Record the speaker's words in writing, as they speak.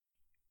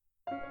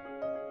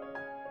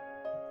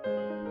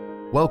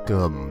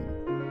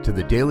Welcome to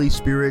the Daily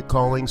Spirit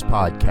Callings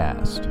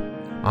podcast.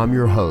 I'm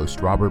your host,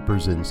 Robert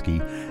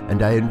Brzezinski,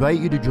 and I invite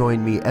you to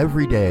join me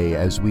every day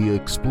as we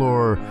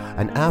explore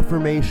an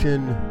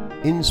affirmation,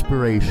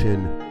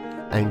 inspiration,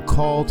 and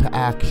call to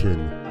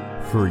action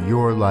for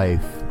your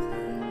life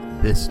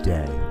this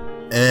day.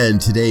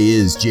 And today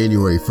is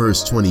January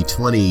 1st,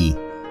 2020.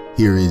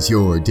 Here is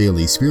your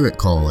Daily Spirit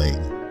Calling.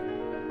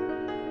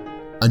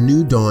 A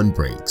new dawn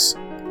breaks,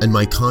 and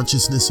my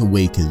consciousness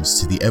awakens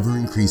to the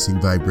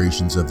ever-increasing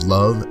vibrations of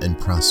love and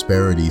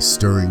prosperity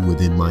stirring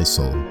within my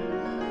soul.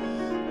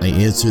 I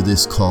answer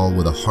this call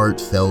with a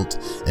heartfelt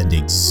and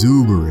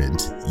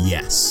exuberant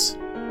yes.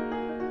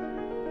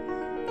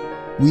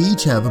 We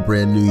each have a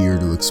brand new year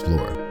to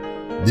explore.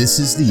 This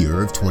is the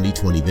year of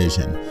 2020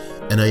 vision,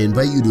 and I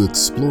invite you to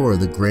explore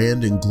the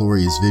grand and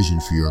glorious vision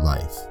for your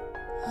life.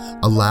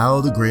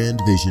 Allow the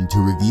grand vision to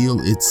reveal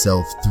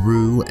itself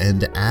through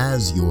and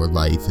as your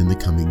life in the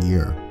coming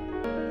year.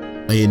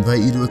 I invite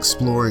you to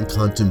explore and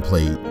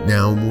contemplate,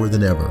 now more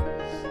than ever,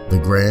 the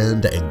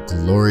grand and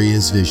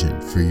glorious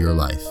vision for your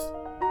life.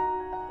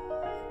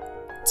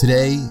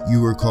 Today,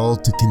 you are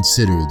called to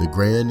consider the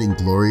grand and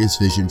glorious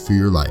vision for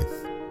your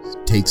life.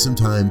 Take some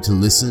time to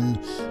listen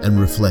and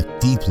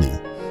reflect deeply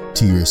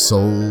to your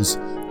soul's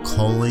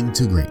calling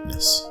to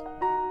greatness.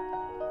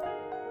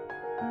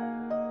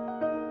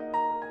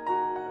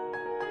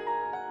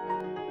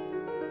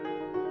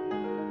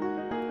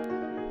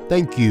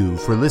 Thank you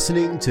for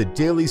listening to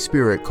Daily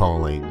Spirit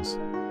Callings.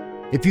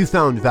 If you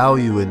found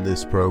value in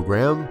this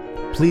program,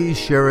 please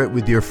share it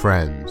with your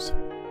friends.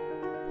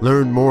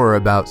 Learn more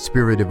about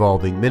Spirit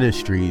Evolving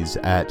Ministries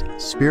at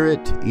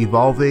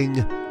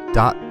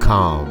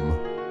spiritevolving.com.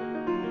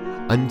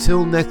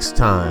 Until next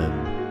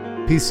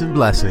time, peace and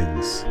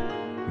blessings.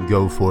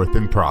 Go forth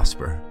and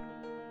prosper.